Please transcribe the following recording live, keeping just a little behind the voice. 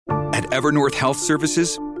At Evernorth Health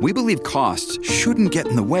Services, we believe costs shouldn't get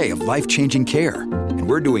in the way of life-changing care, and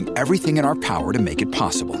we're doing everything in our power to make it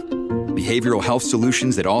possible. Behavioral health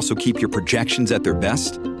solutions that also keep your projections at their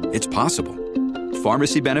best? It's possible.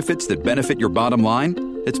 Pharmacy benefits that benefit your bottom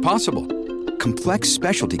line? It's possible. Complex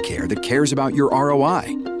specialty care that cares about your ROI?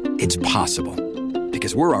 It's possible.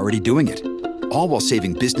 Because we're already doing it. All while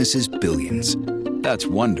saving businesses billions. That's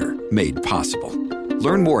Wonder made possible.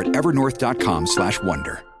 Learn more at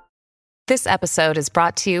evernorth.com/wonder. This episode is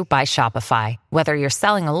brought to you by Shopify. Whether you're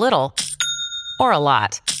selling a little or a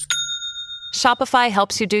lot, Shopify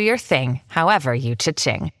helps you do your thing, however you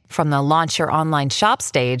cha-ching. From the launch your online shop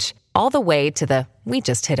stage, all the way to the we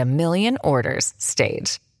just hit 1 million orders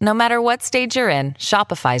stage. No matter what stage you're in,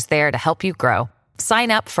 Shopify's there to help you grow.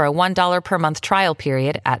 Sign up for a $1 per month trial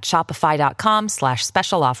period at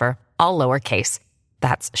shopify.com/special offer, all lowercase.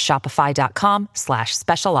 That's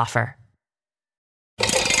shopify.com/special offer.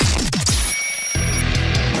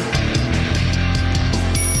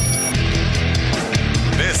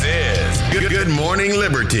 This is Good Morning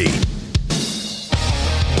Liberty.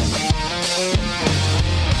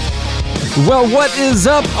 Well, what is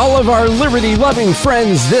up, all of our liberty-loving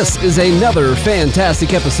friends? This is another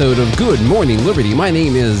fantastic episode of Good Morning Liberty. My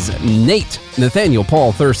name is Nate Nathaniel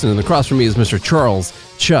Paul Thurston, and across from me is Mr. Charles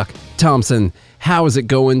Chuck Thompson. How is it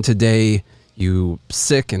going today, you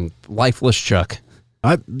sick and lifeless Chuck?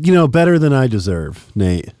 Better than I deserve,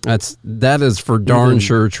 Nate. That is for darn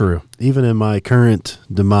sure true. Even in my current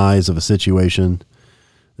demise of a situation,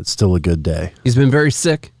 it's still a good day. He's been very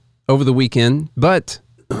sick over the weekend, but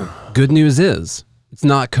good news is it's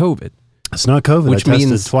not COVID. It's not COVID. Which I tested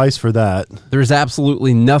means twice for that. There's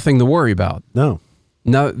absolutely nothing to worry about. No,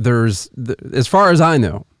 as far as I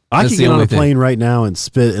know. I could get on a plane right now and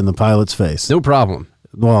spit in the pilot's face. No problem.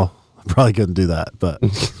 Well, I probably couldn't do that, but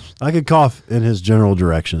I could cough in his general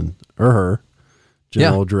direction or her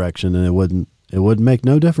general direction, and it wouldn't make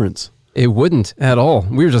no difference. It wouldn't at all.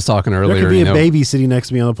 We were just talking earlier. There could be a baby sitting next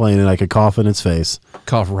to me on the plane, and I could cough in its face.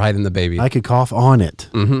 Cough right in the baby. I could cough on it.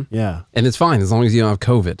 Mm-hmm. Yeah. And it's fine as long as you don't have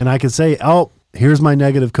COVID. And I could say, oh, here's my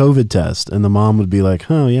negative COVID test. And the mom would be like,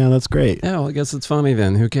 oh, yeah, that's great. Yeah, well, I guess it's funny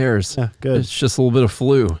then. Who cares? Yeah, good. It's just a little bit of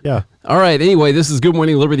flu. Yeah. All right. Anyway, this is Good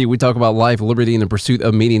Morning Liberty. We talk about life, liberty, and the pursuit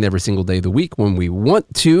of meaning every single day of the week when we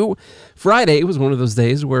want to. Friday was one of those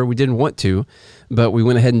days where we didn't want to, but we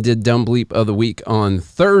went ahead and did Dumb Bleep of the Week on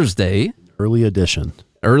Thursday. Early edition.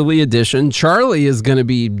 Charlie is going to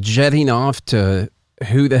be jetting off to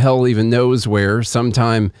who the hell even knows where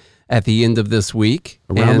sometime at the end of this week.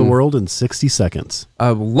 Around the world in 60 seconds.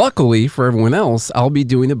 Luckily for everyone else, I'll be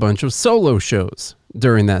doing a bunch of solo shows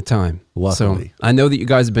during that time. Luckily. So I know that you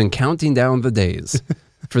guys have been counting down the days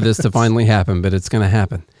for this to finally happen, but it's going to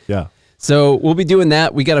happen. Yeah. So we'll be doing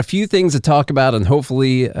that. We got a few things to talk about and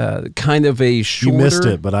hopefully kind of a shorter... You missed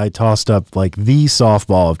it, but I tossed up like the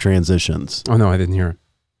softball of transitions. Oh, no, I didn't hear it.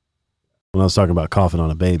 When I was talking about coughing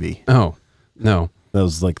on a baby. Oh, no. That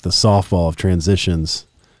was like the softball of transitions.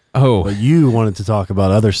 Oh. But you wanted to talk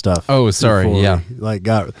about other stuff. Oh, sorry. Yeah.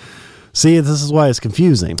 See, this is why it's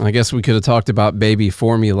confusing. I guess we could have talked about baby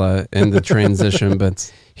formula in the transition,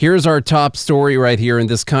 but here's our top story right here. And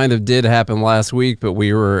this kind of did happen last week, but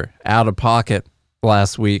we were out of pocket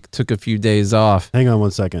last week, took a few days off. Hang on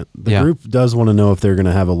one second. The group does want to know if they're going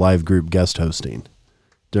to have a live group guest hosting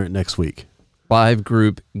during next week. Live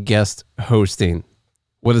group guest hosting.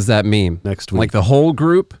 What does that mean? Next week. Like the whole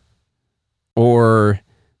group or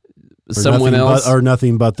someone else? Or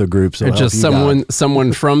nothing but the group. So or just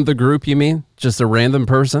someone from the group, you mean? Just a random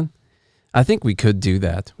person? I think we could do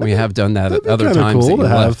that. We have done that at other times. Cool to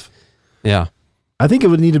have. Yeah. I think it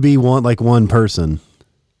would need to be one person.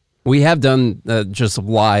 We have done just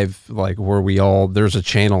live, like where there's a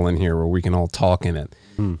channel in here where we can all talk in it.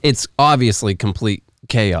 It's obviously complete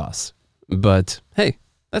chaos, but hey,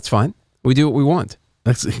 that's fine. We do what we want.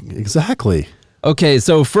 That's exactly. Okay,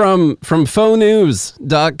 so from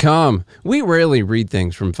FoNews.com, we rarely read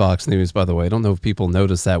things from Fox News, by the way. I don't know if people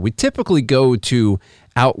notice that. We typically go to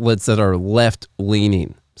outlets that are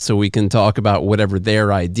left-leaning so we can talk about whatever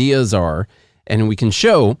their ideas are, and we can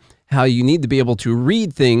show how you need to be able to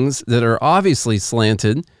read things that are obviously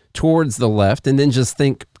slanted towards the left and then just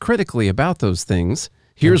think critically about those things.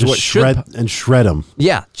 Here's what shred them.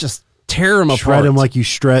 Yeah, just tear them apart. Shred them like you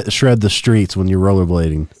shred the streets when you're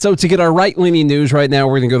rollerblading. So to get our right-leaning news right now,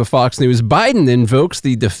 we're going to go to Fox News. Biden invokes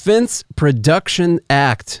the Defense Production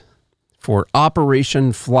Act for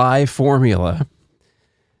Operation Fly Formula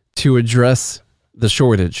to address the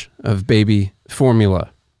shortage of baby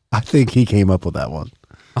formula. I think he came up with that one.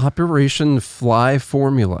 Operation Fly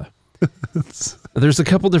Formula. There's a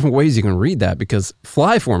couple different ways you can read that because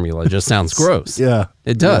fly formula just sounds gross. Yeah.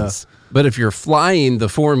 It does. Yeah. But if you're flying the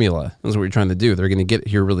formula, that's what you're trying to do. They're going to get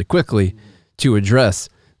here really quickly to address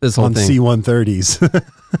this whole thing. On C-130s.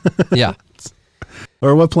 Yeah.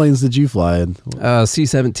 Or what planes did you fly in?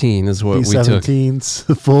 C-17 is what we took.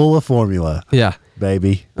 C-17s full of formula. Yeah.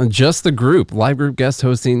 Baby. And Just the Group, live group guest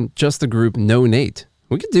hosting, Just the Group, no Nate.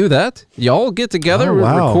 We could do that. Y'all get together,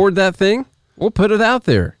 record that thing. We'll put it out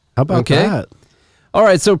there. How about that? All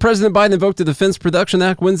right, so President Biden invoked the Defense Production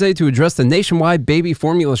Act Wednesday to address the nationwide baby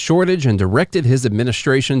formula shortage and directed his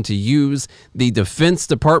administration to use the Defense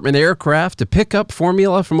Department aircraft to pick up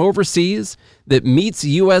formula from overseas that meets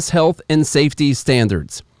U.S. health and safety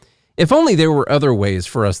standards. If only there were other ways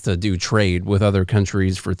for us to do trade with other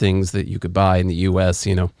countries for things that you could buy in the U.S.,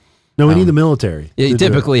 you know. No, we need the military. You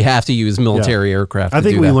typically have to use military aircraft. I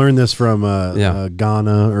think we learned this from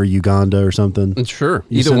Ghana or Uganda or something. Sure,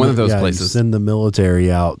 either one of those places. You send the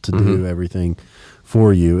military out to do everything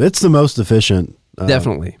for you. It's the most efficient.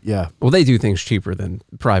 Definitely. Yeah. Well, they do things cheaper than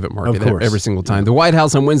private market Of course. every single time. The White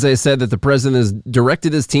House on Wednesday said that the president has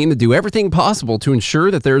directed his team to do everything possible to ensure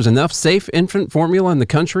that there is enough safe infant formula in the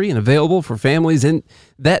country and available for families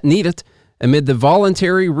that need it, amid the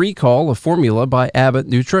voluntary recall of formula by Abbott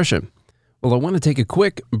Nutrition. Well, I want to take a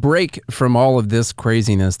quick break from all of this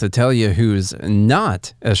craziness to tell you who's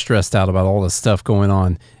not as stressed out about all this stuff going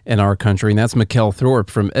on in our country, and that's Mikkel Thorpe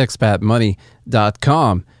from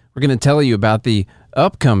expatmoney.com. We're going to tell you about the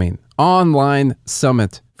upcoming online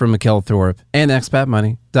summit from Mikkel Thorpe and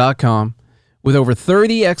expatmoney.com with over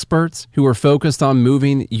 30 experts who are focused on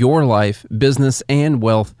moving your life, business, and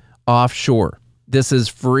wealth offshore. This is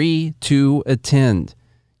free to attend.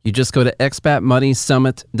 You just go to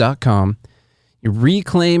expatmoneysummit.com. You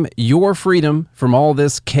reclaim your freedom from all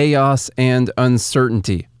this chaos and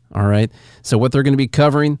uncertainty. All right. So what they're going to be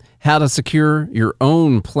covering, how to secure your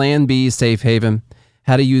own Plan B safe haven,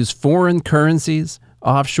 how to use foreign currencies,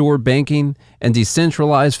 offshore banking, and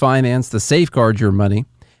decentralized finance to safeguard your money,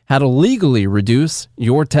 how to legally reduce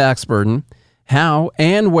your tax burden, how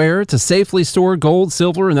and where to safely store gold,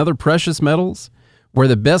 silver, and other precious metals, where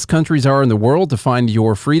the best countries are in the world to find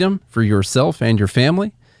your freedom for yourself and your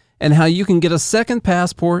family, and how you can get a second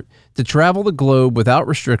passport to travel the globe without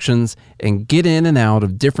restrictions and get in and out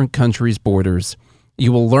of different countries' borders.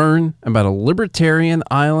 You will learn about a libertarian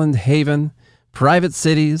island haven, private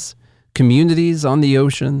cities, communities on the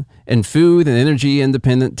ocean, and food and energy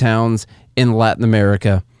independent towns in Latin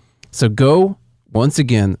America. So go, once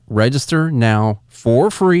again, register now for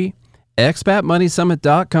free.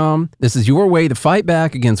 expatmoneysummit.com. This is your way to fight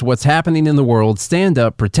back against what's happening in the world, stand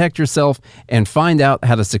up, protect yourself, and find out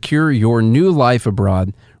how to secure your new life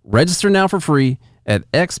abroad. Register now for free at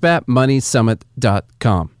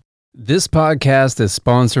expatmoneysummit.com. This podcast is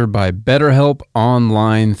sponsored by BetterHelp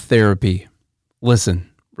Online Therapy. Listen,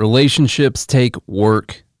 relationships take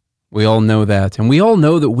work. We all know that. And we all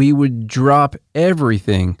know that we would drop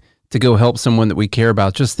everything to go help someone that we care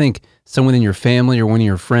about. Just think someone in your family or one of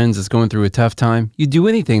your friends is going through a tough time. You do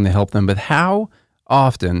anything to help them, but how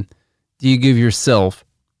often do you give yourself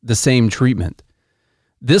the same treatment?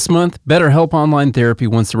 This month, BetterHelp Online Therapy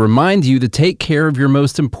wants to remind you to take care of your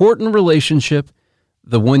most important relationship,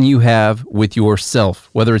 the one you have with yourself.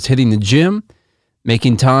 Whether it's hitting the gym,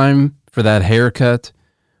 making time for that haircut,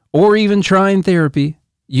 or even trying therapy,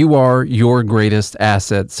 you are your greatest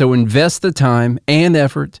asset. So invest the time and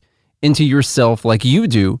effort into yourself like you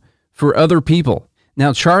do for other people.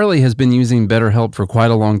 Now, Charlie has been using BetterHelp for quite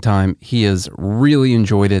a long time. He has really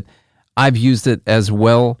enjoyed it. I've used it as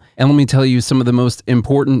well. And let me tell you, some of the most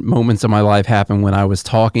important moments of my life happened when I was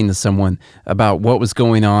talking to someone about what was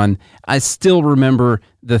going on. I still remember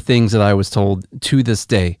the things that I was told to this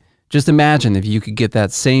day. Just imagine if you could get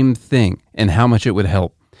that same thing and how much it would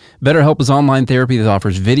help. BetterHelp is online therapy that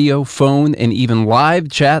offers video, phone, and even live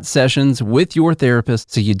chat sessions with your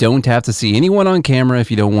therapist, so you don't have to see anyone on camera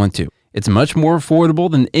if you don't want to. It's much more affordable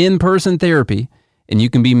than in-person therapy, and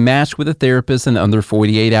you can be matched with a therapist in under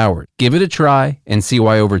 48 hours. Give it a try and see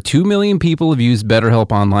why over 2 million people have used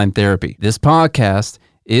BetterHelp Online Therapy. This podcast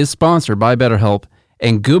is sponsored by BetterHelp,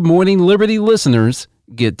 and Good Morning Liberty listeners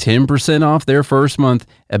get 10% off their first month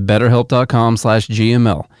at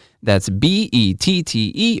betterhelp.com/GML. That's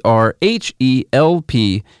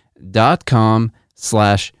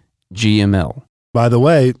BETTERHELP.com/GML. By the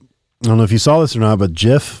way, I don't know if you saw this or not, but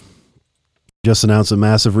Jif just announced a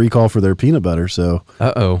massive recall for their peanut butter. So,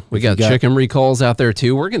 we got chicken recalls out there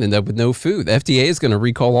too. We're going to end up with no food. The FDA is going to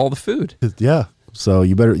recall all the food. Yeah. So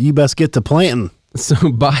you best get to planting. So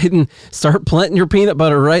Biden, start planting your peanut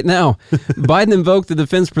butter right now. Biden invoked the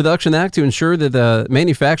Defense Production Act to ensure that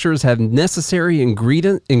manufacturers have necessary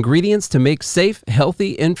ingredients to make safe,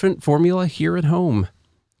 healthy infant formula here at home.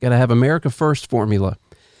 Got to have America First formula.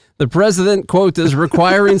 The president, quote, is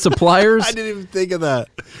requiring suppliers. I didn't even think of that.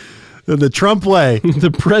 The Trump way.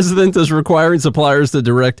 The president is requiring suppliers to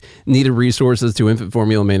direct needed resources to infant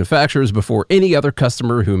formula manufacturers before any other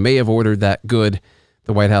customer who may have ordered that good.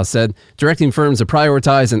 The White House said, directing firms to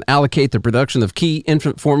prioritize and allocate the production of key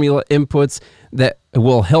infant formula inputs that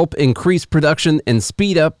will help increase production and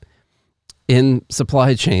speed up in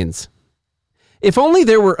supply chains. If only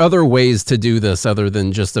there were other ways to do this other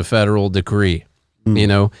than just a federal decree. You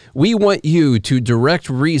know, we want you to direct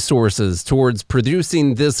resources towards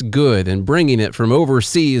producing this good and bringing it from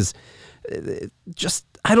overseas. Just,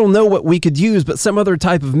 I don't know what we could use, but some other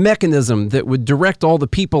type of mechanism that would direct all the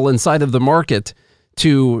people inside of the market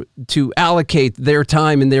to allocate their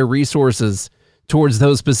time and their resources towards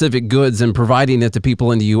those specific goods and providing it to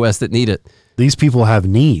people in the U.S. that need it. These people have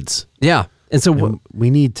needs. Yeah. And so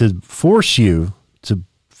we need to force you to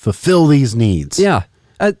fulfill these needs. Yeah.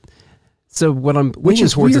 So what I'm Which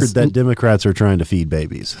is weird that Democrats are trying to feed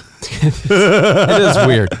babies. It is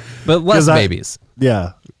weird, but less babies.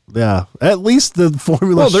 Yeah. Yeah. At least the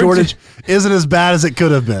formula shortage isn't as bad as it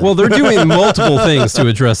could have been. Well, they're doing multiple things to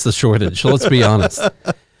address the shortage. Let's be honest.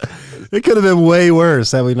 It could have been way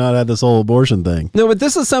worse had we not had this whole abortion thing. No, but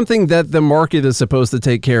this is something that the market is supposed to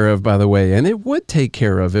take care of, by the way, and it would take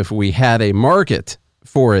care of if we had a market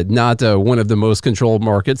for it, not one of the most controlled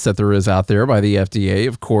markets that there is out there by the FDA,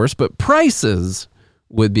 of course, but prices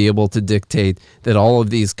would be able to dictate that all of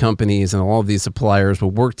these companies and all of these suppliers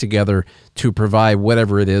will work together to provide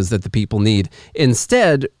whatever it is that the people need.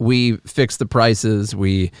 Instead, we fix the prices.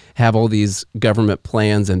 We have all these government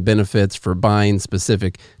plans and benefits for buying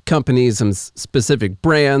specific companies and specific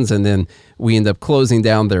brands, and then we end up closing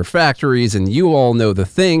down their factories, and you all know the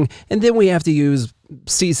thing. And then we have to use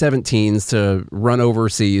C-17s to run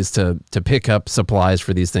overseas to pick up supplies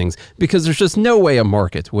for these things, because there's just no way a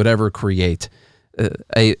market would ever create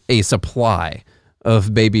a supply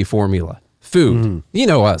of baby formula. Food. You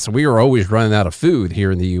know us. We are always running out of food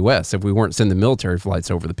here in the U.S. if we weren't sending military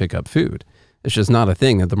flights over to pick up food. It's just not a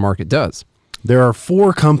thing that the market does. There are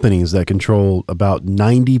 4 companies that control about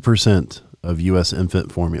 90% of U.S.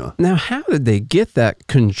 infant formula. Now, how did they get that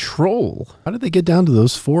control? How did they get down to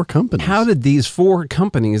those 4 companies? How did these 4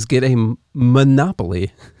 companies get a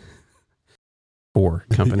monopoly? 4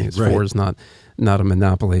 companies. Right. 4 is not a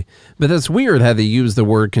monopoly. But that's weird how they use the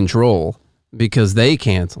word control, because they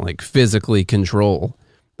can't physically control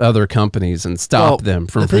other companies and stop them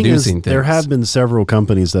from producing things. There have been several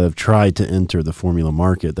companies that have tried to enter the formula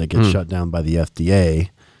market that get shut down by the FDA.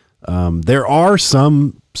 There are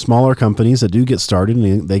some smaller companies that do get started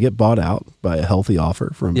and they get bought out by a healthy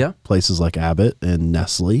offer from places like Abbott and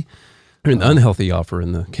Nestle. An unhealthy offer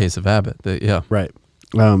in the case of Abbott, but yeah. Right.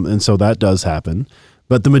 And so that does happen.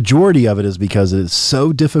 But the majority of it is because it's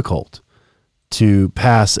so difficult to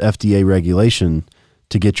pass FDA regulation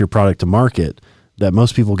to get your product to market that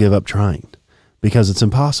most people give up trying because it's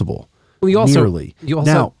impossible. Well, you also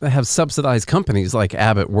Now, have subsidized companies like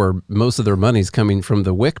Abbott where most of their money's coming from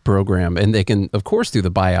the WIC program, and they can, of course, do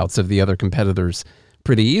the buyouts of the other competitors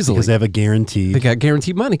pretty easily. Because they have a guarantee. They got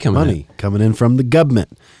guaranteed money coming in from the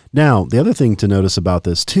government. Now, the other thing to notice about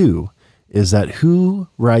this, too, is that who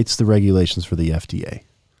writes the regulations for the FDA?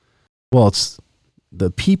 Well, it's the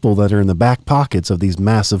people that are in the back pockets of these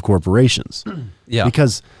massive corporations. Yeah.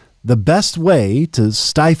 Because the best way to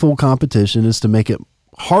stifle competition is to make it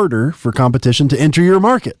harder for competition to enter your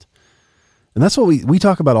market. And that's what we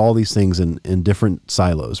talk about all these things in different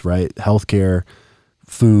silos, right? Healthcare,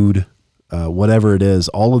 food, whatever it is,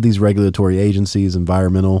 all of these regulatory agencies,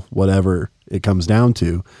 environmental, whatever it comes down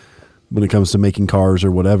to, when it comes to making cars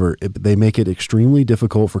or whatever, they make it extremely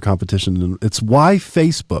difficult for competition. And it's why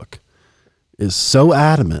Facebook is so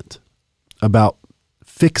adamant about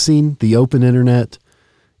fixing the open internet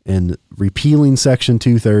and repealing Section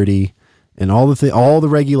 230 and all the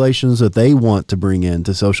regulations that they want to bring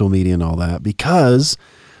into social media and all that, because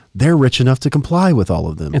they're rich enough to comply with all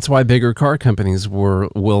of them. It's why bigger car companies will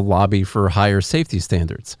lobby for higher safety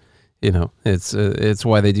standards. You know, it's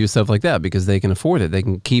why they do stuff like that, because they can afford it.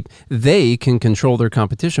 They can control their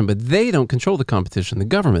competition, but they don't control the competition. The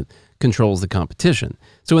government controls the competition.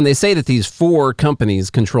 So when they say that these 4 companies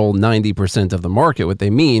control 90% of the market, what they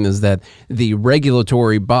mean is that the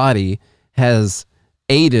regulatory body has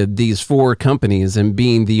aided these 4 companies in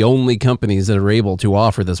being the only companies that are able to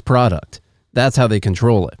offer this product. That's how they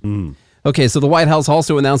control it. Okay, so the White House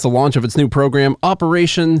also announced the launch of its new program,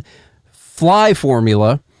 Operation Fly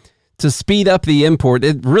formula to speed up the import.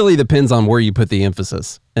 It really depends on where you put the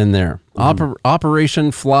emphasis in there.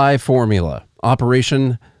 Operation Fly Formula.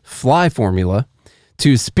 Operation Fly Formula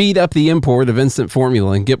to speed up the import of instant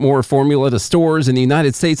formula and get more formula to stores in the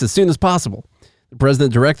United States as soon as possible. The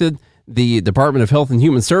president directed the Department of Health and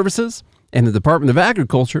Human Services and the Department of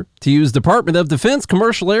Agriculture to use Department of Defense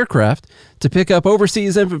commercial aircraft to pick up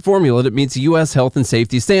overseas infant formula that meets U.S. health and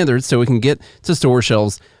safety standards so it can get to store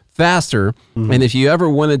shelves faster. And if you ever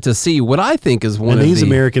wanted to see what I think is one of these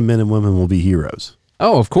American men and women will be heroes.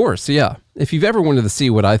 Oh, of course, yeah. If you've ever wanted to see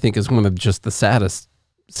what I think is one of just the saddest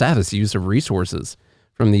use of resources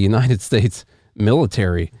from the United States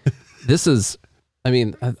military, this is, I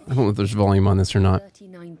mean, I don't know if there's volume on this or not.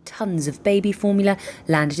 39 tons of baby formula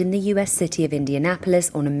landed in the U.S. city of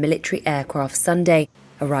Indianapolis on a military aircraft Sunday,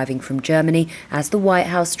 arriving from Germany as the White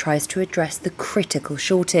House tries to address the critical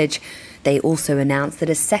shortage. They also announced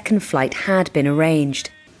that a second flight had been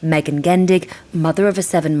arranged. Megan Gendig, mother of a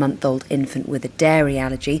 7-month-old infant with a dairy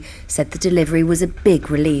allergy, said the delivery was a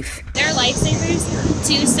big relief. They're lifesavers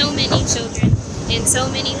to so many children and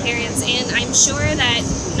so many parents, and I'm sure that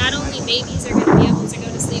not only babies are going to be able to go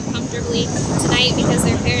to sleep comfortably tonight because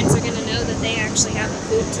their parents are going to know that they actually have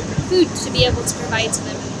food to be able to provide to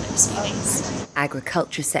them in the next few days.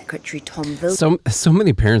 Agriculture Secretary Tom Vilsack. So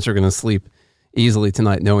many parents are going to sleep easily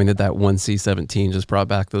tonight knowing that one C-17 just brought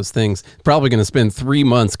back those things. Probably going to spend 3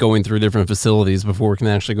 months going through different facilities before we can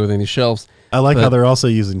actually go to any shelves. I like how they're also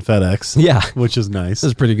using FedEx. Yeah. Which is nice.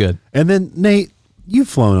 That's pretty good. And then, Nate, you've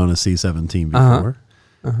flown on a C-17 before.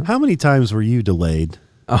 How many times were you delayed?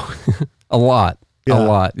 Oh, a lot. Yeah. A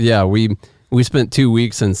lot. Yeah, we spent 2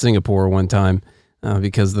 weeks in Singapore one time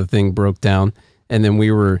because the thing broke down. And then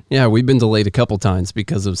we've been delayed a couple times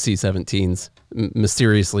because of C-17s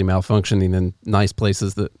mysteriously malfunctioning in nice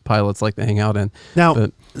places that pilots like to hang out in. Now,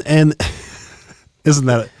 and isn't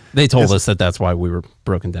that... They told us that's why we were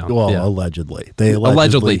broken down. Well, allegedly. They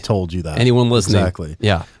allegedly told you that. Anyone listening. Exactly.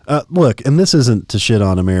 Yeah. Look, and this isn't to shit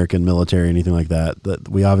on American military or anything like that. That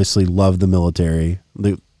we obviously love the military.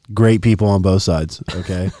 The great people on both sides,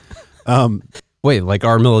 okay? Wait, like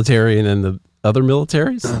our military and then the other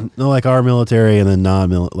militaries? No, like our military and then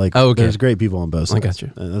non-military. Like, okay. There's great people on both sides. I got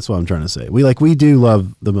you. That's what I'm trying to say. We do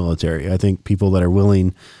love the military. I think people that are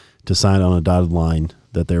willing to sign on a dotted line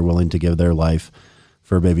that they're willing to give their life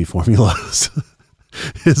for baby formulas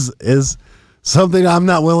is something I'm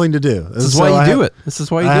not willing to do. This is why you do it. This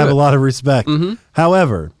is why you do it. I have a lot of respect.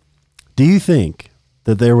 However, do you think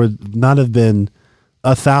that there would not have been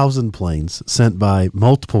 1,000 planes sent by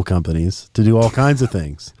multiple companies to do all kinds of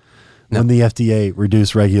things when the FDA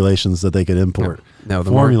reduced regulations that they could import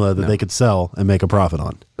formula that they could sell and make a profit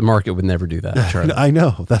on? The market would never do that, Charlie. I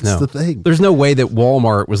know. That's the thing. There's no way that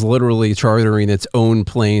Walmart was literally chartering its own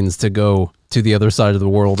planes to go to the other side of the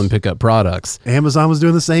world and pick up products. Amazon was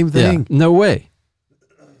doing the same thing. Yeah, no way.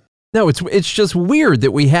 No, it's just weird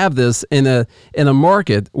that we have this in a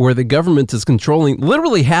market where the government is controlling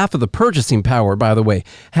literally half of the purchasing power, by the way.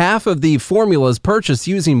 Half of the formula is purchased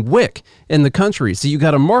using WIC in the country. So you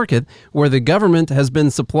got a market where the government has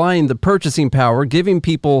been supplying the purchasing power, giving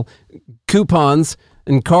people coupons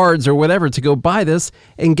and cards or whatever to go buy this.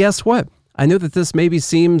 And guess what? I know that this maybe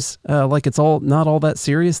seems like it's not all that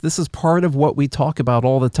serious. This is part of what we talk about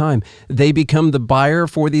all the time. They become the buyer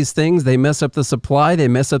for these things. They mess up the supply. They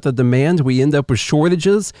mess up the demand. We end up with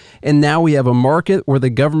shortages. And now we have a market where the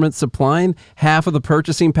government's supplying half of the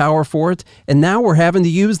purchasing power for it. And now we're having to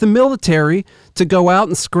use the military to go out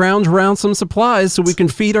and scrounge around some supplies so we can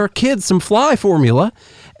feed our kids some fly formula.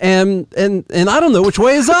 And I don't know which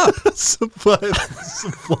way is up. Supply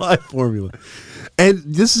formula. And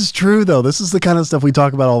this is true, though. This is the kind of stuff we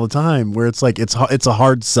talk about all the time, where it's like it's a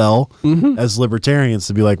hard sell as libertarians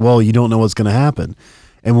to be like, well, you don't know what's going to happen.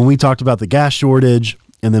 And when we talked about the gas shortage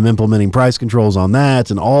and them implementing price controls on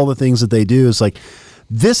that and all the things that they do, it's like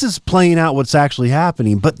this is playing out what's actually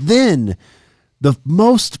happening. But then the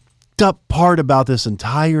most up part about this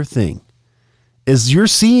entire thing is you're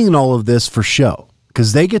seeing all of this for show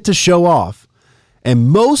because they get to show off, and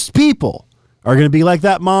most people are going to be like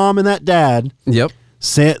that mom and that dad. Yep.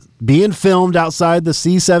 Being filmed outside the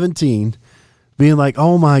C-17, being like,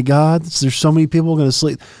 oh my God, there's so many people going to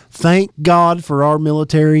sleep. Thank God for our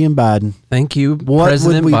military and Biden. Thank you, what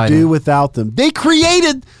President would we Biden. do without them? They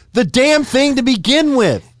created the damn thing to begin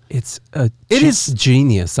with. It is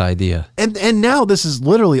genius idea. And now this is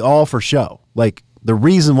literally all for show. Like the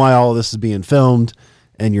reason why all of this is being filmed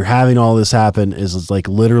and you're having all this happen is like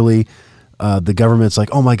literally the government's like,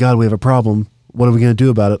 oh my God, we have a problem. What are we going to do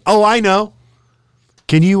about it? Oh, I know.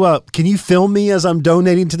 Can you film me as I'm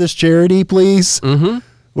donating to this charity, please?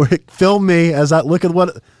 Film me as I look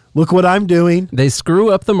what I'm doing. They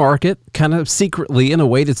screw up the market kind of secretly in a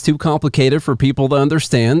way that's too complicated for people to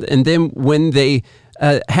understand. And then when they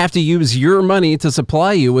have to use your money to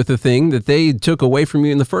supply you with the thing that they took away from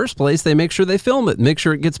you in the first place, they make sure they film it, make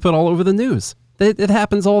sure it gets put all over the news. It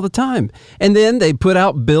happens all the time. And then they put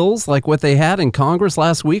out bills like what they had in Congress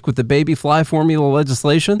last week with the baby fly formula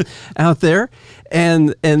legislation out there.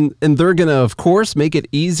 And they're going to, of course, make it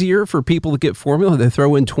easier for people to get formula. They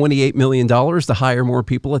throw in $28 million to hire more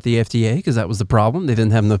people at the FDA because that was the problem. They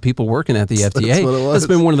didn't have enough people working at the FDA. That's what it was. That's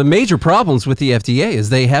been one of the major problems with the FDA is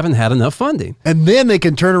they haven't had enough funding. And then they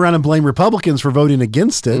can turn around and blame Republicans for voting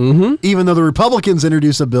against it, even though the Republicans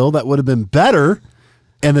introduced a bill that would have been better.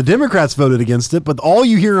 And the Democrats voted against it, but all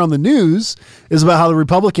you hear on the news is about how the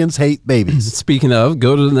Republicans hate babies. Speaking of,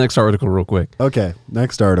 go to the next article real quick. Okay,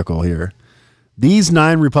 next article here. These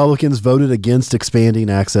 9 Republicans voted against expanding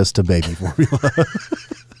access to baby formula.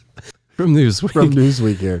 From Newsweek. From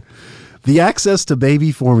Newsweek here. The Access to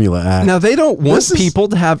Baby Formula Act. Now, they don't want people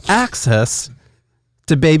to have access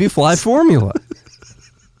to baby fly formula.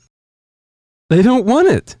 They don't want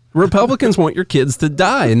it. Republicans want your kids to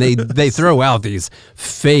die, and they throw out these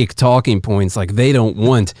fake talking points like they don't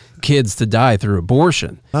want kids to die through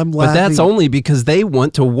abortion. I'm but that's laughing. only because they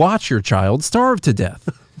want to watch your child starve to death.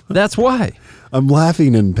 That's why. I'm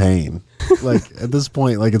laughing in pain. Like at this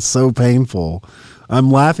point, like it's so painful.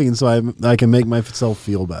 I'm laughing so I can make myself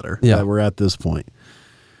feel better that we're at this point.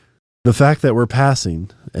 The fact that we're passing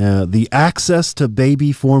the Access to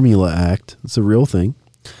Baby Formula Act, it's a real thing.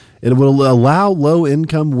 It will allow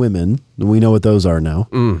low-income women, and we know what those are now,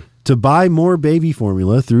 to buy more baby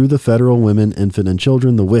formula through the Federal Women, Infant, and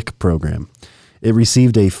Children, the WIC program. It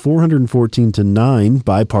received a 414-9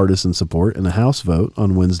 bipartisan support in a House vote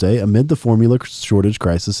on Wednesday amid the formula shortage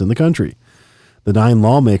crisis in the country. The 9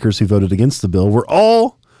 lawmakers who voted against the bill were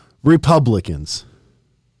all Republicans.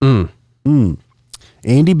 Andy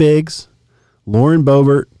Biggs, Lauren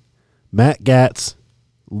Boebert, Matt Gaetz,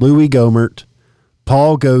 Louis Gohmert,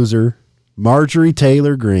 Paul Gozer, Marjorie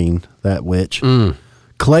Taylor Greene, that witch,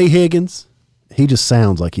 Clay Higgins. He just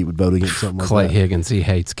sounds like he would vote against something like Clay that. Higgins, he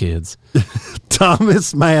hates kids.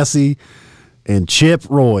 Thomas Massey and Chip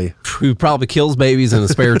Roy. Who probably kills babies in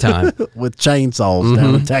his spare time. With chainsaws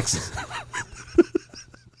down in Texas.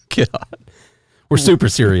 God. We're super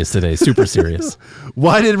serious today, super serious.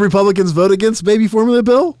 Why did Republicans vote against baby formula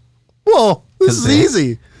bill? Well, this is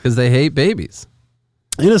easy. Because they hate babies.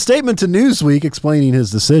 In a statement to Newsweek explaining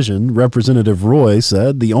his decision, Representative Roy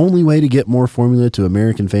said the only way to get more formula to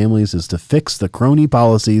American families is to fix the crony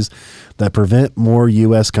policies that prevent more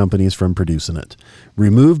U.S. companies from producing it.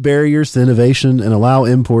 Remove barriers to innovation and allow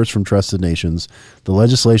imports from trusted nations. The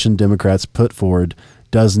legislation Democrats put forward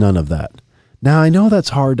does none of that. Now, I know that's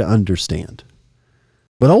hard to understand,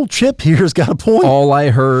 but old Chip here's got a point. All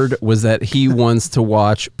I heard was that he wants to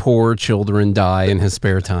watch poor children die in his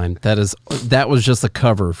spare time. That was just a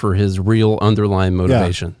cover for his real underlying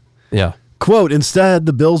motivation. Yeah. Quote, instead,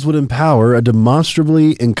 the bills would empower a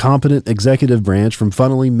demonstrably incompetent executive branch from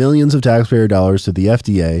funneling millions of taxpayer dollars to the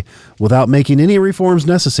FDA without making any reforms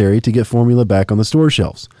necessary to get formula back on the store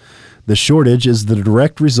shelves. The shortage is the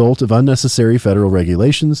direct result of unnecessary federal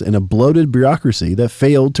regulations and a bloated bureaucracy that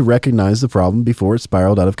failed to recognize the problem before it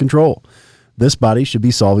spiraled out of control. This body should be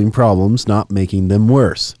solving problems, not making them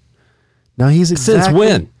worse. Now Since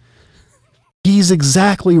when? He's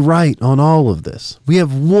exactly right on all of this. We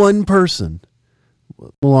have one person,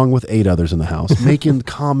 along with 8 others in the House, making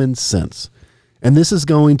common sense. And this is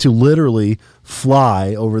going to literally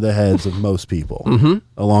fly over the heads of most people,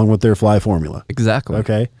 along with their fly formula. Exactly.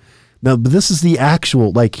 Okay? Now, but this is the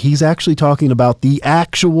actual, like, he's actually talking about the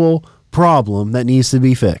actual problem that needs to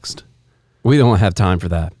be fixed. We don't have time for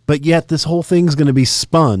that. But yet this whole thing's going to be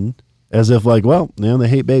spun as if like, well, they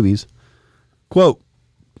hate babies. Quote,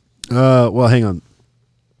 well, hang on.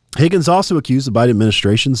 Higgins also accused the Biden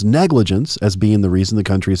administration's negligence as being the reason the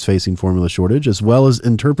country is facing formula shortage, as well as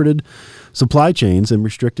interpreted supply chains and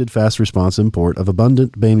restricted fast response import of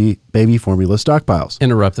abundant baby formula stockpiles.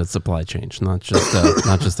 Interrupted supply chains, not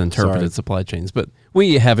just interpreted supply chains, but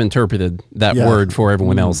we have interpreted that word for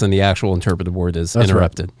everyone else, and the actual interpreted word is That's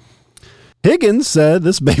interrupted. Right. Higgins said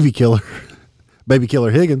this baby killer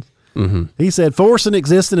Higgins. He said forcing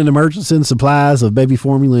existing and emergency supplies of baby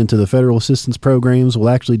formula into the federal assistance programs will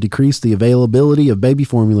actually decrease the availability of baby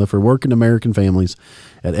formula for working American families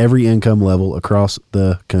at every income level across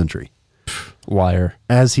the country. Liar.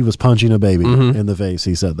 As he was punching a baby in the face,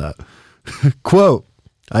 he said that. Quote,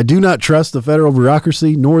 I do not trust the federal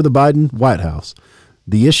bureaucracy nor the Biden White House.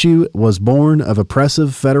 The issue was born of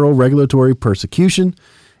oppressive federal regulatory persecution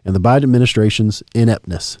and the Biden administration's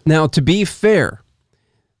ineptness. Now, to be fair,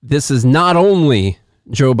 this is not only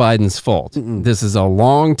Joe Biden's fault. This is a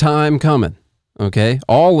long time coming. Okay,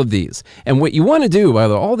 all of these. And what you want to do, by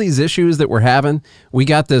the way, all these issues that we're having, we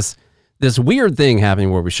got this weird thing happening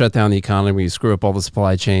where we shut down the economy, we screw up all the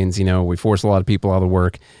supply chains, we force a lot of people out of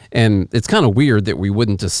work. And it's kind of weird that we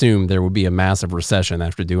wouldn't assume there would be a massive recession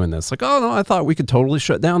after doing this. Like, oh no, I thought we could totally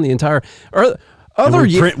shut down the entire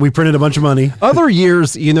we printed a bunch of money. Other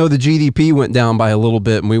years, the GDP went down by a little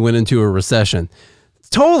bit and we went into a recession.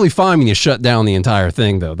 Totally fine when you shut down the entire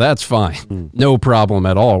thing, though. That's fine. No problem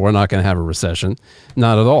at all. We're not going to have a recession.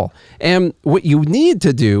 Not at all. And what you need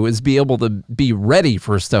to do is be able to be ready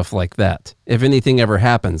for stuff like that. If anything ever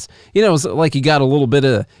happens, it's like you got a little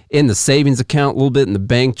bit in the savings account, a little bit in the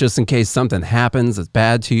bank, just in case something happens that's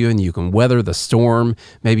bad to you and you can weather the storm.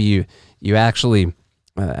 Maybe you actually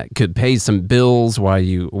could pay some bills while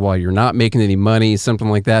you're not making any money, something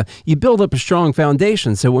like that. You build up a strong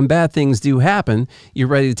foundation, so when bad things do happen, you're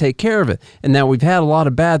ready to take care of it. And now we've had a lot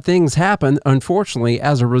of bad things happen, unfortunately,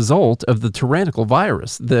 as a result of the tyrannical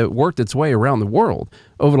virus that worked its way around the world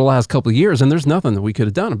over the last couple of years, and there's nothing that we could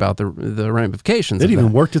have done about the ramifications. It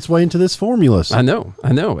even worked its way into this formula. I know.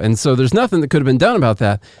 And so there's nothing that could have been done about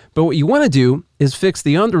that. But what you want to do is fix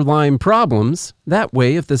the underlying problems. That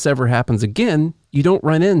way, if this ever happens again, you don't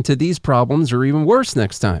run into these problems or even worse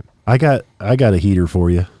next time. I got a heater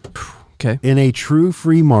for you. Okay. In a true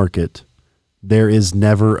free market, there is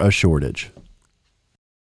never a shortage.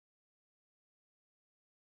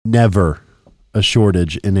 Never a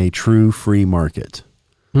shortage in a true free market.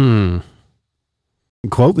 Quote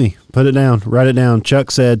me. Put it down. Write it down.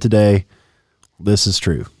 Chuck said today, this is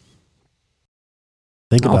true.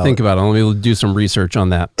 I'll think about it. Let me do some research on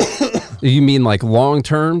that. You mean like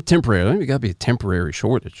long-term, temporary? You got to be a temporary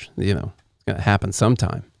shortage. It's going to happen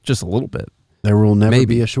sometime, just a little bit. There will never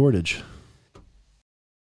be a shortage.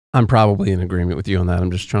 I'm probably in agreement with you on that.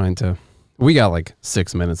 I'm just trying to. We got like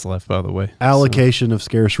 6 minutes left, by the way. Allocation of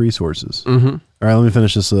scarce resources. Mm-hmm. All right, let me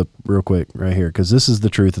finish this up real quick right here, because this is the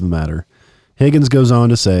truth of the matter. Higgins goes on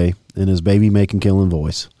to say in his killing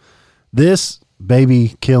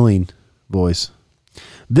voice,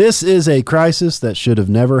 this is a crisis that should have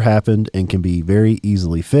never happened and can be very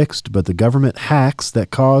easily fixed, but the government hacks that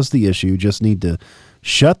caused the issue just need to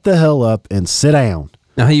shut the hell up and sit down.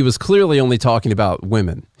 Now, he was clearly only talking about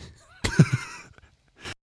women.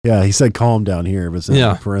 Yeah, he said calm down here, but it's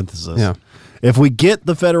in parenthesis. Yeah. If we get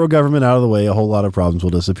the federal government out of the way, a whole lot of problems will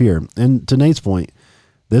disappear. And to Nate's point,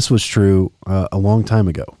 this was true a long time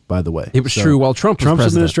ago, by the way. It was true while Trump's president.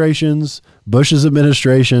 Administrations, Bush's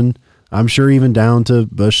administration, I'm sure even down to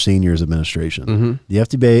Bush Sr.'s administration. Mm-hmm. The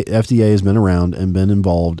FDA has been around and been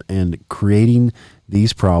involved in creating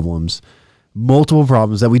these problems, multiple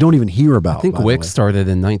problems that we don't even hear about. I think WIC started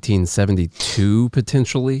in 1972,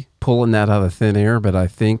 potentially, pulling that out of thin air, but I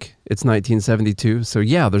think it's 1972. So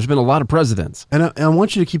yeah, there's been a lot of presidents. And I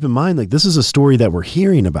want you to keep in mind, like, this is a story that we're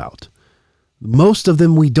hearing about. Most of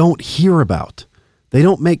them we don't hear about. They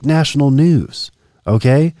don't make national news,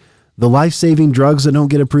 okay? The life-saving drugs that don't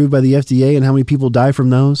get approved by the FDA and how many people die from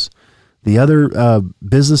those. The other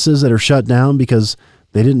businesses that are shut down because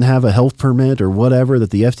they didn't have a health permit or whatever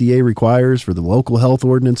that the FDA requires for the local health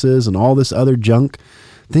ordinances and all this other junk.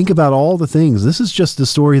 Think about all the things. This is just the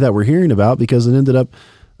story that we're hearing about because it ended up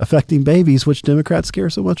affecting babies, which Democrats care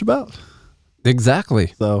so much about.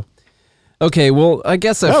 Exactly. So, okay, well, I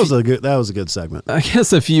guess that was a good segment. I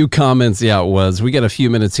guess a few comments. Yeah, it was. We got a few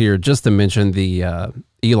minutes here just to mention the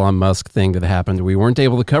Elon Musk thing that happened. We weren't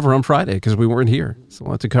able to cover on Friday because we weren't here. So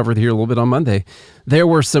we'll have to cover it here a little bit on Monday. There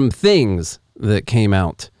were some things that came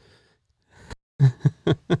out,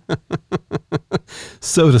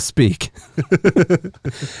 so to speak,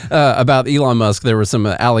 about Elon Musk. There were some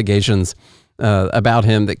allegations about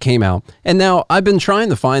him that came out. And now I've been trying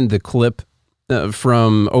to find the clip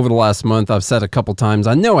from over the last month. I've said a couple times.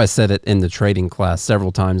 I know I said it in the trading class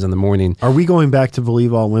several times in the morning. Are we going back to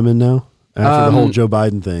believe all women now? After the whole Joe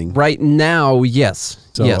Biden thing. Right now, yes.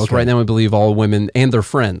 Okay. Right now we believe all women and their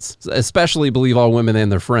friends. Especially believe all women and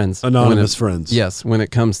their friends. Anonymous friends. Yes, when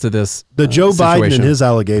it comes to this The Joe situation. Biden and his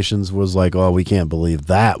allegations was like, oh, we can't believe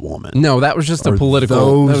that woman. No, that was just a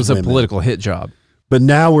political hit job. But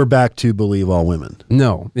now we're back to believe all women.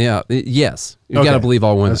 No, yeah, yes. You got to believe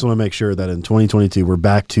all women. I just want to make sure that in 2022, we're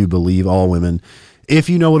back to believe all women. If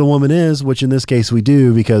you know what a woman is, which in this case we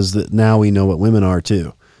do, because now we know what women are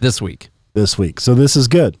too. This week. So this is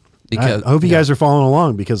good. Because I hope you guys are following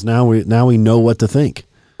along because now we know what to think.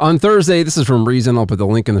 On Thursday, this is from Reason. I'll put the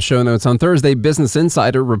link in the show notes. On Thursday, Business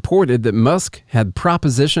Insider reported that Musk had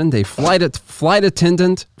propositioned a flight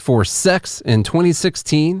attendant for sex in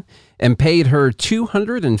 2016 and paid her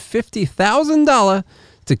 $250,000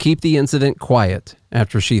 to keep the incident quiet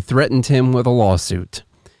after she threatened him with a lawsuit.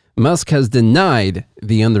 Musk has denied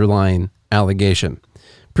the underlying allegation.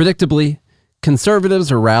 Predictably,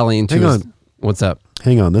 conservatives are rallying to his... What's up?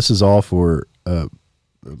 Hang on. This is all for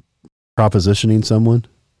propositioning someone?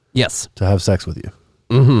 Yes. To have sex with you.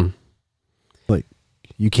 Mm-hmm. Like,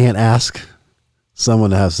 you can't ask someone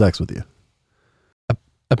to have sex with you.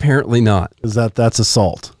 Apparently not. That's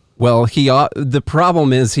assault. Well, the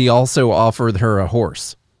problem is he also offered her a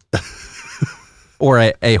horse.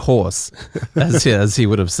 Or a horse, as he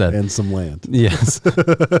would have said. And some land. Yes.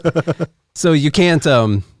 So you can't,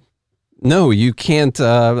 you can't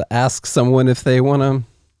ask someone if they want to,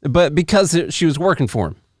 but because she was working for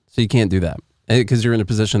him. So you can't do that because you're in a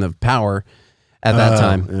position of power at that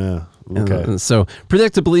time. Yeah. Okay. And so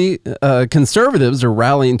predictably, conservatives are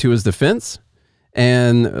rallying to his defense,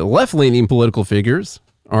 and left-leaning political figures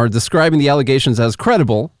are describing the allegations as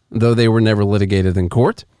credible, though they were never litigated in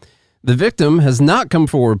court. The victim has not come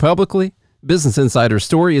forward publicly. Business Insider's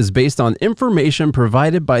story is based on information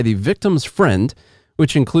provided by the victim's friend,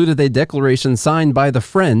 which included a declaration signed by the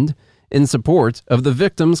friend in support of the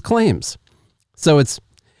victim's claims. So it's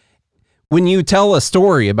when you tell a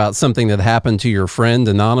story about something that happened to your friend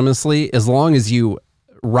anonymously, as long as you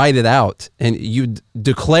write it out and you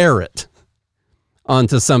declare it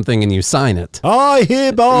onto something and you sign it. I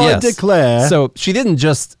hereby declare. So she didn't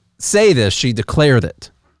just say this, she declared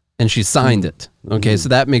it and she signed it. Okay, so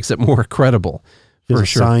that makes it more credible. For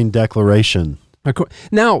sure. Signed declaration.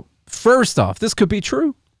 Now, first off, this could be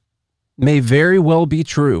true. May very well be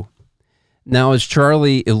true. Now, as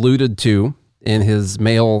Charlie alluded to in his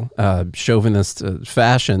male chauvinist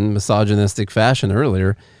fashion, misogynistic fashion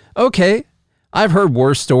earlier, okay, I've heard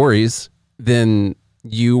worse stories than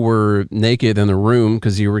you were naked in a room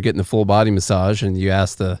because you were getting a full body massage and you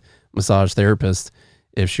asked the massage therapist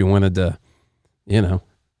if she wanted to,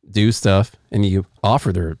 do stuff, and you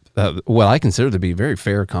offered her what I consider to be very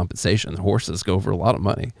fair compensation. Horses go for a lot of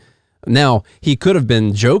money. Now, he could have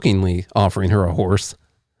been jokingly offering her a horse,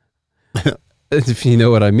 if you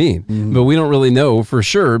know what I mean. Mm-hmm. But we don't really know for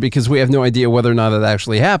sure because we have no idea whether or not it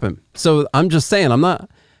actually happened. So I'm just saying, I'm not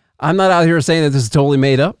out here saying that this is totally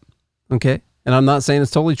made up, okay? And I'm not saying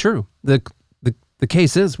it's totally true. The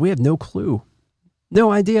case is we have no clue. No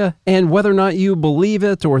idea. And whether or not you believe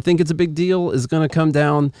it or think it's a big deal is going to come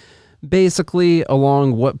down basically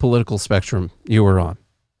along what political spectrum you were on.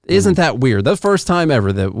 Isn't that weird? The first time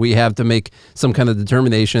ever that we have to make some kind of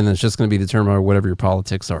determination that's just going to be determined by whatever your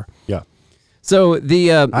politics are. Yeah. So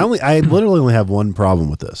the I literally only have one problem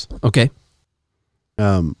with this. Okay.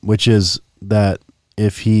 Which is that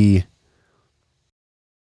if he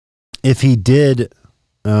did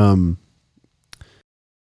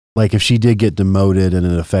like if she did get demoted and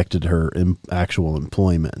it affected her actual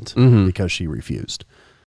employment because she refused.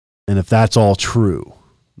 And if that's all true,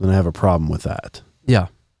 then I have a problem with that. Yeah.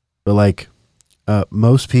 But like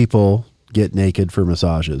most people get naked for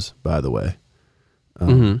massages, by the way.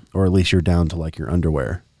 Or at least you're down to like your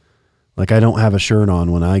underwear. Like I don't have a shirt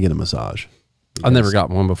on when I get a massage. I've never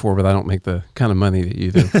gotten one before, but I don't make the kind of money that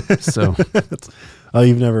you do. So, oh,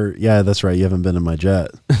 you've never? Yeah, that's right. You haven't been in my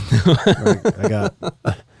jet. I got.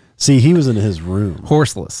 See, he was in his room.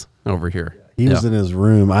 Horseless over here. He was in his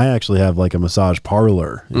room. I actually have like a massage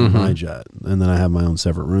parlor in my jet, and then I have my own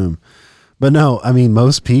separate room. But no, I mean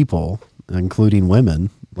most people, including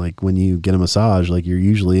women, like when you get a massage, like you're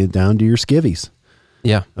usually down to your skivvies.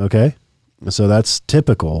 Yeah. Okay. So that's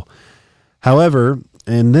typical. However,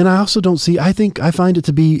 and then I also don't see. I find it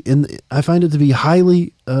to be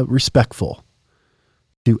highly respectful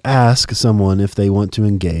to ask someone if they want to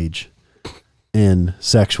engage in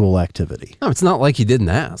sexual activity. No, it's not like you didn't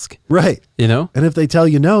ask. Right. And if they tell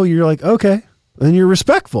you no, you're like, okay, then you're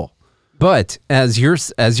respectful. But as you're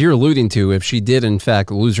alluding to, if she did in fact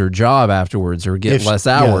lose her job afterwards or get less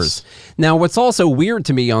hours. Yes. Now, what's also weird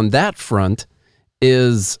to me on that front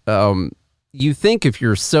is you think if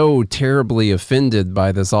you're so terribly offended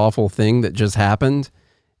by this awful thing that just happened,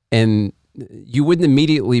 and you wouldn't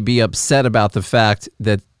immediately be upset about the fact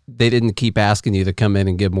that they didn't keep asking you to come in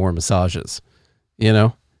and give more massages.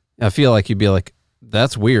 I feel like you'd be like,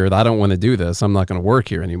 that's weird. I don't want to do this. I'm not going to work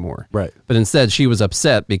here anymore. Right. But instead she was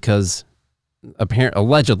upset because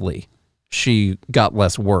allegedly she got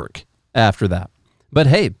less work after that. But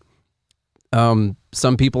hey,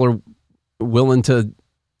 some people are willing to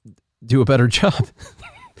do a better job.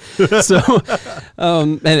 So,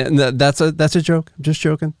 and that's a joke. I'm just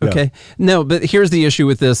joking. Okay. No, but here's the issue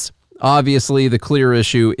with this. Obviously, the clear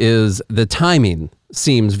issue is the timing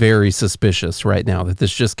seems very suspicious right now that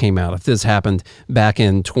this just came out. If this happened back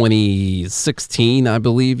in 2016, I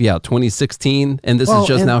believe. Yeah, 2016. And this is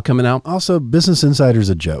just now coming out. Also, Business Insider's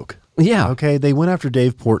a joke. Yeah. Okay. They went after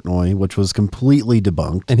Dave Portnoy, which was completely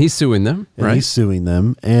debunked. And he's suing them, right? He's suing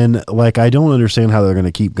them. And like, I don't understand how they're going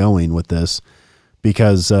to keep going with this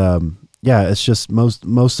because, it's just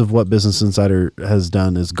most of what Business Insider has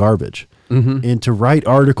done is garbage. Mm-hmm. And to write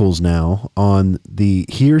articles now on the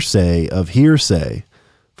hearsay of hearsay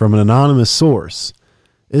from an anonymous source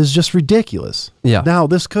is just ridiculous. Yeah. Now,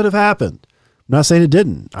 this could have happened. I'm not saying it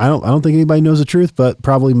didn't. I don't think anybody knows the truth, but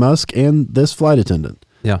probably Musk and this flight attendant.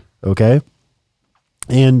 Yeah. Okay.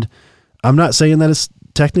 And I'm not saying that it's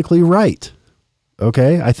technically right.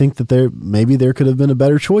 Okay. I think that there could have been a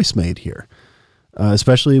better choice made here,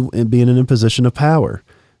 especially in being in a position of power.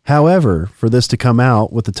 However, for this to come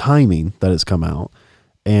out with the timing that it's come out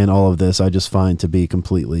and all of this, I just find to be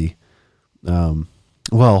completely,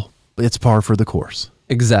 it's par for the course.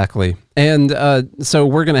 Exactly. And so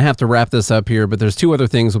we're going to have to wrap this up here, but there's two other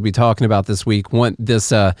things we'll be talking about this week. One,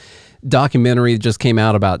 this documentary just came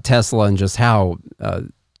out about Tesla and just how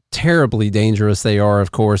terribly dangerous they are.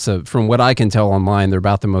 Of course, from what I can tell online, they're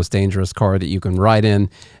about the most dangerous car that you can ride in.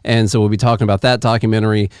 And so we'll be talking about that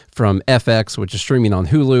documentary from FX, which is streaming on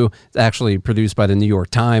Hulu. It's actually produced by the New York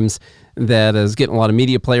Times. That is getting a lot of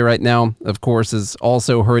media play right now. Of course, is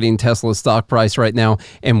also hurting Tesla's stock price right now.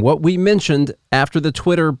 And what we mentioned after the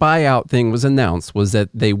Twitter buyout thing was announced was that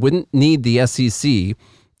they wouldn't need the SEC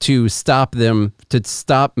to stop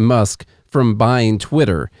Musk from buying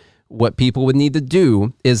Twitter. What people would need to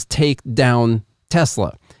do is take down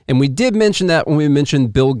Tesla. And we did mention that when we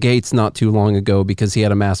mentioned Bill Gates not too long ago because he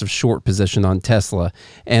had a massive short position on Tesla.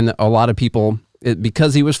 And a lot of people,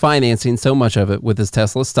 because he was financing so much of it with his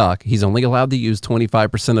Tesla stock, he's only allowed to use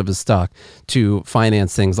 25% of his stock to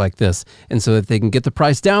finance things like this. And so that they can get the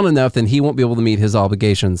price down enough, then he won't be able to meet his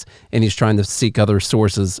obligations. And he's trying to seek other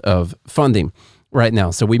sources of funding right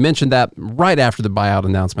now. So we mentioned that right after the buyout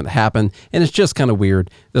announcement happened, and it's just kind of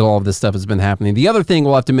weird that all of this stuff has been happening. The other thing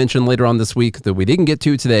we'll have to mention later on this week that we didn't get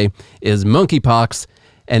to today is monkeypox.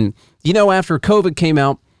 And, after COVID came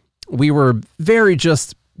out, we were very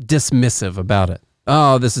just dismissive about it.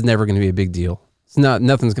 Oh, this is never going to be a big deal.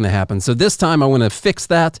 Nothing's going to happen. So this time I want to fix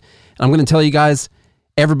that. And I'm going to tell you guys,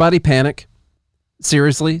 everybody panic.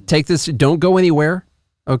 Seriously, take this. Don't go anywhere.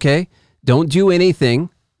 Okay. Don't do anything.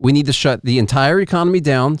 We need to shut the entire economy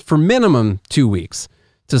down for minimum 2 weeks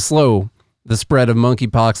to slow the spread of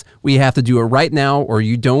monkeypox. We have to do it right now, or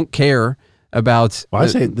you don't care about I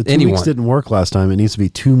say the 2 anyone. Weeks didn't work last time. It needs to be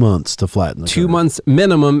 2 months to flatten the curve. 2 months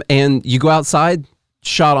minimum, and you go outside,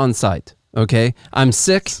 shot on sight. Okay? I'm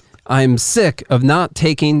sick. I'm sick of not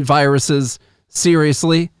taking viruses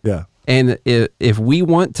seriously. Yeah. And if we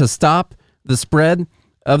want to stop the spread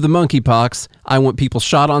of the monkeypox, I want people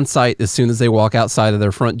shot on sight as soon as they walk outside of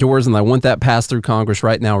their front doors, and I want that passed through Congress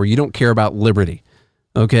right now, where you don't care about liberty,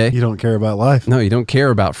 okay? You don't care about life. No, you don't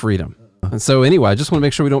care about freedom. And so anyway, I just want to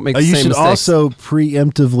make sure we don't make the same mistakes. You should also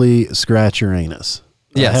preemptively scratch your anus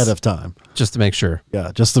ahead of time. Just to make sure.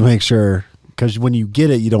 Yeah, just to make sure, because when you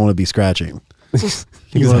get it, you don't want to be scratching.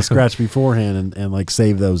 You want to scratch beforehand and like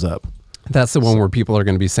save those up. That's the one where people are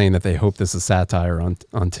going to be saying that they hope this is satire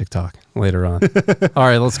on TikTok later on. All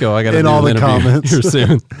right, let's go. I got to do all the comments here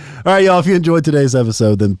soon. All right, y'all. If you enjoyed today's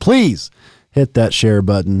episode, then please hit that share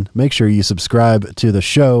button. Make sure you subscribe to the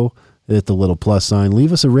show. Hit the little plus sign.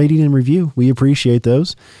 Leave us a rating and review. We appreciate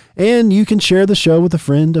those. And you can share the show with a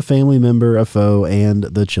friend, a family member, a foe, and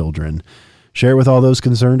the children. Share it with all those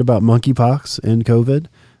concerned about monkeypox and COVID.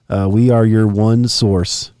 We are your one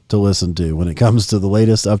source to listen to when it comes to the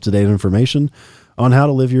latest up-to-date information on how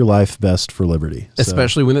to live your life best for liberty.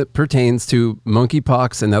 Especially when it pertains to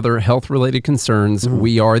monkeypox and other health-related concerns. Mm-hmm.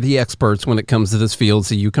 We are the experts when it comes to this field,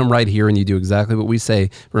 so you come right here and you do exactly what we say.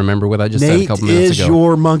 Remember what I just said a couple minutes ago. Nate is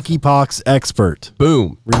your monkeypox expert.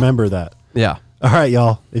 Boom. Remember that. Yeah. All right,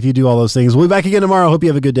 y'all. If you do all those things, we'll be back again tomorrow. Hope you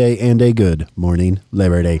have a good day and a good morning,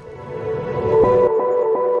 Liberty.